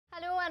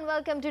and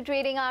welcome to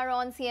Trading Hour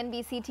on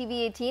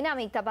CNBC-TV18. I'm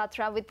Ekta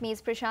Batra. With me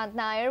is Prashant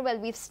Nair. Well,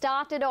 we've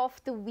started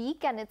off the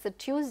week and it's a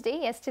Tuesday.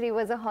 Yesterday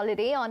was a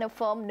holiday on a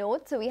firm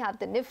note. So we have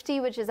the Nifty,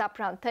 which is up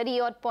around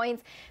 30-odd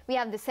points. We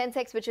have the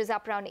Sensex, which is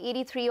up around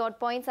 83-odd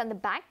points. And the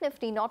Bank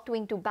Nifty not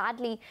doing too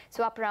badly.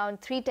 So up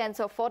around 0.3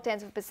 or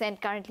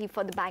 0.4% currently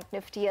for the Bank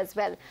Nifty as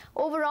well.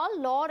 Overall, a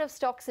lot of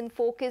stocks in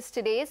focus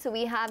today. So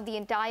we have the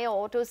entire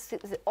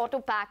auto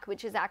pack,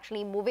 which is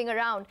actually moving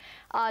around.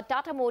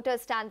 Tata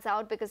Motors stands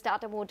out because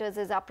Tata Motors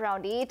is up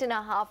around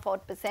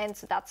 8.5%.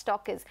 So that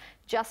stock is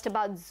just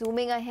about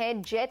zooming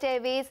ahead. Jet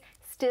Airways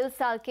still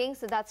sulking,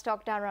 so that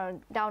stock down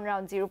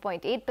around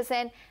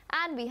 0.8%.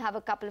 And we have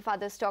a couple of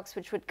other stocks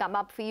which would come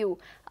up for you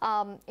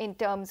in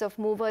terms of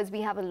movers.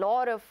 We have a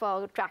lot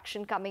of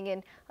traction coming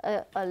in.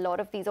 A lot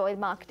of these oil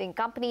marketing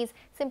companies,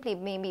 simply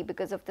maybe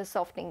because of the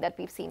softening that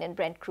we've seen in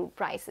Brent crude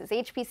prices.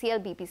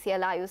 HPCL,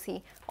 BPCL,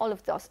 IOC, all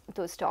of those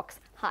stocks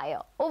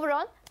higher.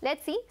 Overall,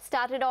 let's see.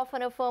 Started off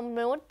on a firm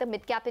note. The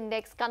mid-cap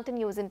index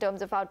continues in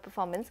terms of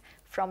outperformance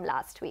from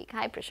last week.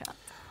 Hi, Prashant.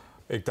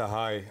 Ekta,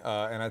 hi.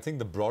 And I think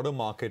the broader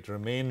market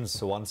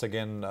remains once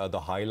again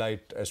the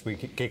highlight as we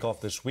kick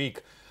off this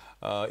week.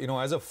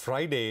 As of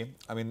Friday,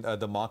 I mean,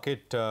 the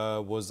market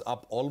was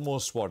up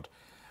almost,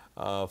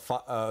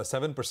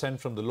 7%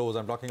 from the lows.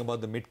 I'm talking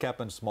about the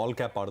mid-cap and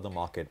small-cap part of the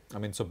market. I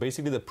mean, so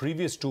basically the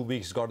previous 2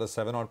 weeks got a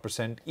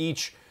 7-odd%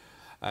 each.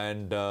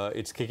 And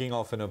it's kicking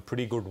off in a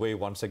pretty good way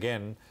once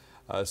again.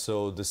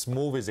 So this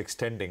move is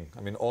extending.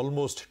 I mean,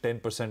 almost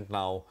 10%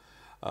 now.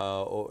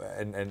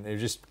 And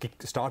just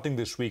starting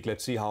this week,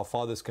 let's see how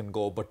far this can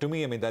go. But to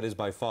me, I mean, that is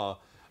by far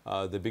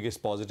the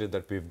biggest positive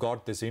that we've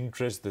got, this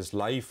interest, this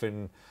life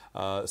in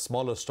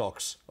smaller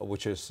stocks,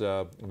 which is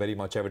very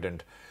much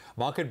evident.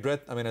 Market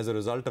breadth, I mean, as a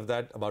result of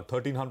that, about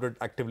 1,300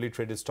 actively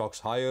traded stocks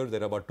higher.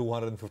 There are about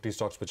 250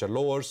 stocks which are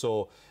lower.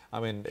 So, I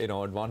mean,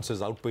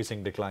 advances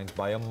outpacing declines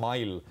by a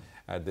mile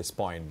at this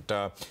point.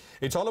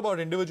 It's all about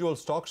individual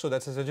stocks. So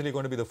that's essentially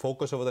going to be the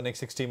focus over the next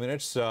 60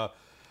 minutes.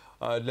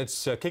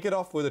 Let's kick it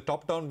off with a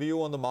top-down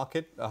view on the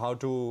market, how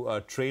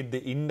to trade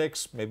the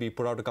index, maybe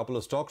put out a couple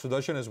of stocks.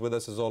 Sudarshan is with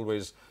us as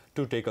always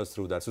to take us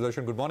through that.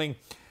 Sudarshan, good morning.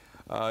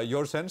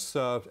 Your sense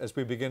as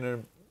we begin a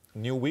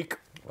new week,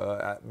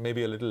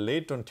 maybe a little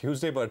late on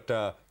Tuesday,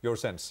 but your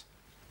sense?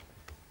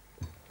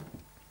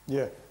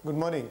 Yeah, good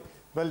morning.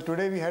 Well,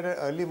 today we had an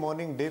early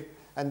morning dip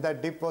and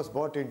that dip was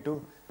bought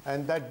into.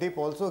 And that dip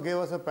also gave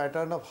us a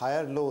pattern of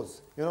higher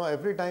lows.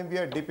 Every time we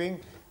are dipping,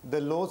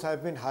 the lows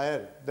have been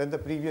higher than the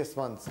previous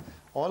ones.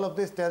 All of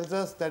this tells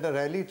us that a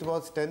rally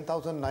towards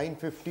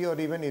 10,950 or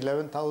even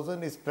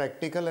 11,000 is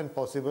practical and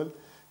possible.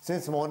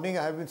 Since morning,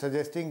 I have been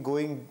suggesting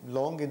going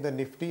long in the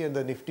Nifty and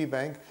the Nifty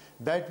Bank.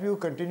 That view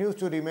continues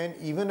to remain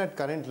even at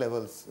current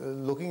levels.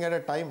 Looking at a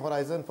time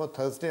horizon for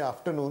Thursday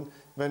afternoon,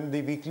 when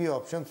the weekly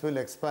options will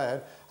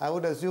expire, I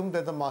would assume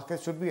that the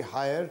market should be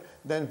higher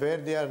than where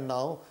they are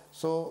now.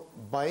 So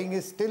buying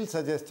is still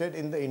suggested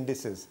in the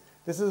indices.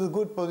 This is a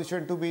good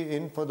position to be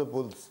in for the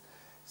bulls.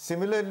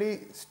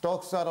 Similarly,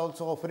 stocks are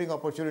also offering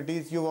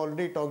opportunities. You've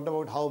already talked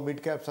about how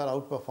mid-caps are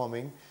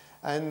outperforming.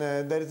 And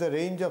there is a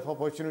range of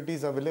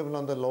opportunities available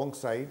on the long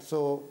side.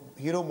 So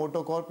Hero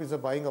Motocorp is a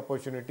buying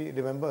opportunity.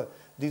 Remember,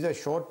 these are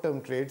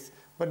short-term trades,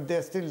 but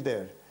they're still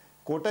there.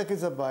 Kotak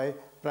is a buy.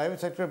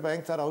 Private sector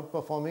banks are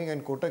outperforming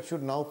and Kotak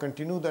should now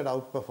continue that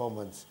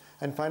outperformance.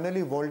 And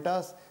finally,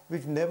 Voltas,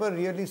 which never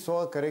really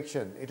saw a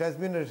correction. It has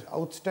been an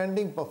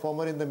outstanding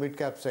performer in the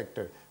mid-cap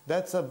sector.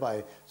 That's a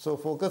buy. So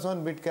focus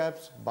on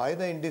mid-caps, buy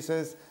the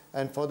indices,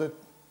 and for the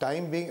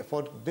time being,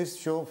 for this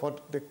show,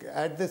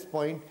 at this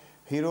point,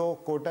 Hero,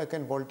 Kotak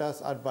and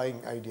Voltas are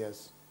buying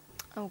ideas.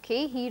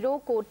 Okay,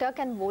 Hero, Kotak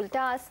and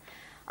Voltas.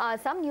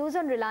 Some news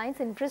on Reliance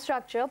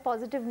Infrastructure.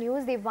 Positive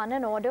news, they've won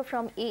an order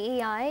from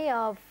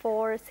AAI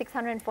for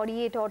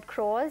 648 odd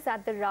crores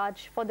at the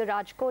for the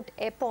Rajkot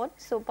airport.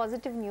 So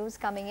positive news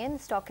coming in.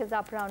 Stock is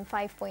up around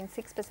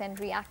 5.6%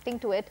 reacting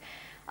to it.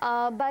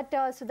 But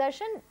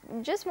Sudarshan,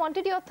 just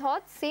wanted your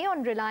thoughts, say,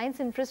 on Reliance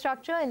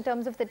Infrastructure in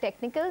terms of the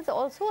technicals.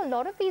 Also, a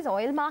lot of these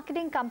oil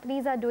marketing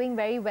companies are doing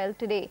very well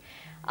today.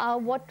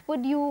 What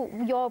would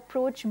your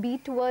approach be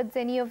towards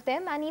any of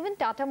them, and even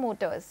Tata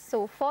Motors?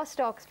 So 5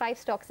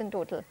 stocks in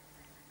total.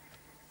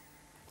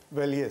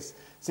 Well, yes.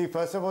 See,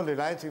 first of all,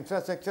 Reliance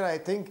Infrastructure, I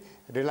think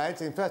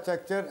Reliance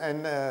Infrastructure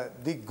and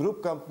the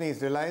group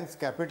companies, Reliance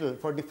Capital,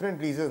 for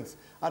different reasons,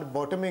 are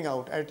bottoming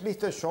out. At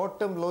least a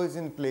short-term low is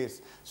in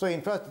place. So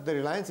the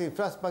Reliance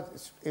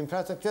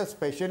Infrastructure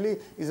especially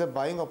is a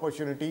buying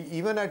opportunity.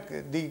 Even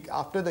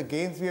after the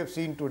gains we have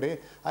seen today,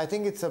 I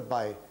think it's a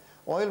buy.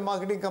 Oil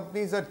marketing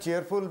companies are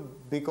cheerful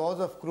because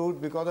of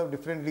crude, because of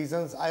different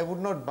reasons. I would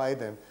not buy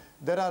them.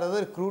 There are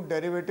other crude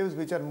derivatives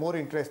which are more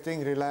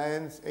interesting,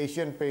 Reliance,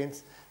 Asian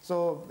Paints.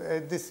 So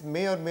this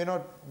may or may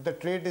not, the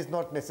trade is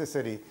not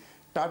necessary.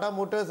 Tata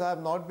Motors, I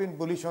have not been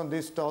bullish on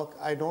this stock.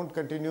 I don't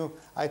continue.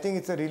 I think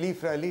it's a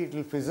relief rally. It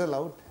will fizzle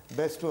out.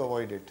 Best to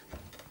avoid it.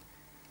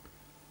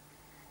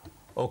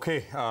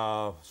 Okay.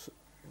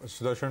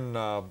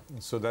 Sudarshan,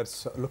 so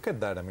look at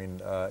that. I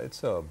mean,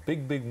 it's a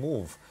big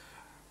move.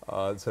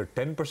 It's a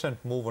 10%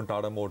 move on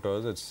Tata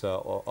Motors. It's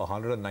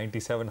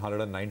 197,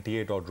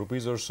 198 odd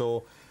rupees or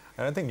so.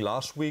 And I think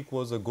last week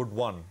was a good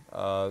one.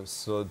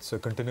 So it's a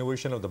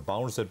continuation of the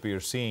bounce that we are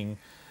seeing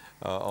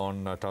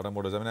on Tata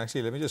Motors. I mean,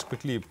 actually, let me just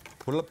quickly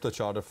pull up the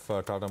chart of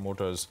Tata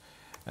Motors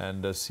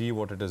and see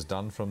what it has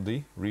done from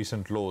the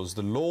recent lows.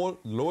 The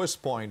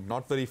lowest point,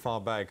 not very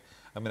far back,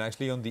 I mean,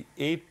 actually on the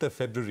 8th of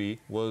February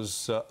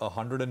was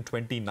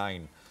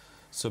 129.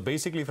 So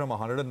basically from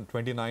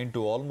 129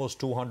 to almost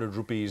 200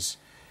 rupees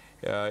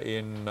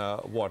in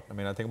what? I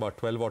mean, I think about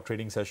 12 odd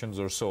trading sessions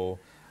or so.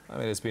 I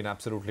mean, it's been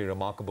absolutely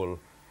remarkable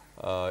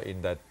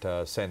in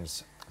that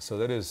sense. So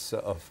there is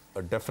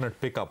a definite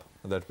pickup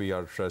that we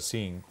are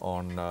seeing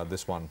on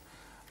this one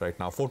right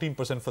now.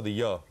 14% for the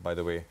year, by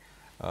the way,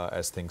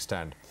 as things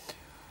stand.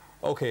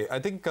 Okay, I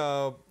think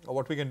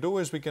what we can do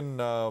is we can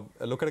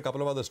look at a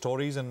couple of other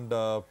stories, and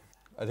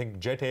I think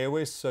Jet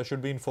Airways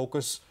should be in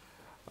focus.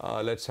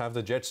 Let's have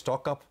the Jet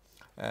stock up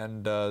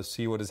and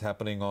see what is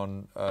happening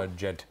on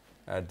Jet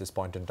at this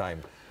point in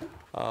time.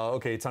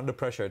 Okay, it's under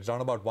pressure. It's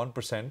down about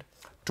 1%.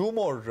 Two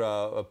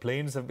more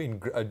planes have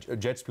been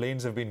Jet's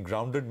planes have been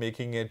grounded,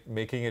 making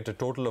it a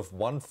total of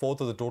 1/4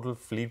 of the total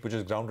fleet, which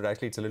is grounded.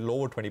 Actually, it's a little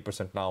over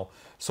 20% now.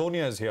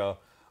 Sonia is here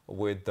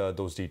with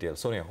those details.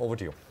 Sonia, over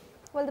to you.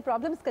 Well, the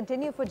problems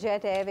continue for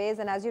Jet Airways,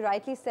 and as you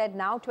rightly said,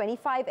 now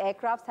 25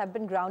 aircrafts have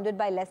been grounded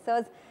by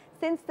lessors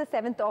since the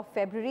 7th of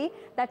February.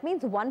 That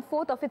means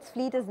 1/4 of its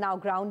fleet is now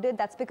grounded.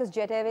 That's because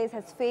Jet Airways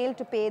has failed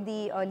to pay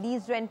the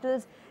lease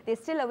rentals. They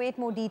still await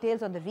more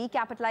details on the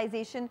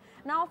recapitalization.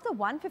 Now, of the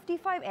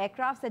 155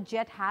 aircrafts that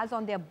Jet has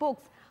on their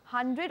books,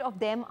 100 of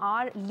them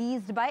are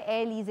leased by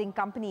air leasing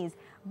companies.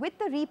 With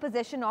the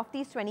repossession of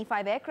these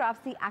 25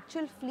 aircrafts, the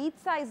actual fleet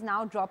size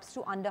now drops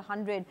to under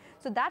 100.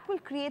 So that will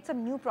create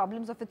some new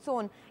problems of its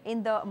own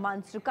in the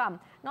months to come.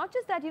 Not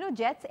just that,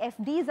 Jet's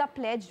FDs are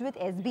pledged with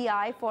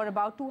SBI for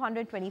about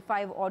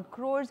 225 odd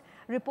crores.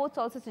 Reports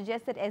also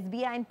suggest that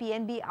SBI and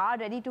PNB are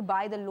ready to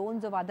buy the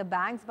loans of other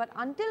banks. But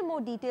until more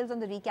details on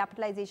the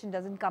recapitalization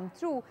doesn't come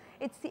through,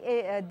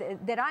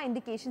 there are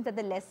indications that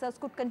the lessors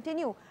could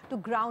continue to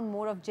ground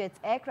more of Jet's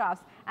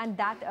aircrafts. And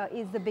that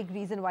is the big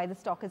reason why the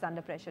stock is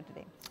under pressure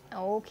today.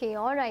 Okay,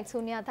 all right,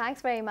 Sonia,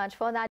 thanks very much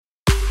for that.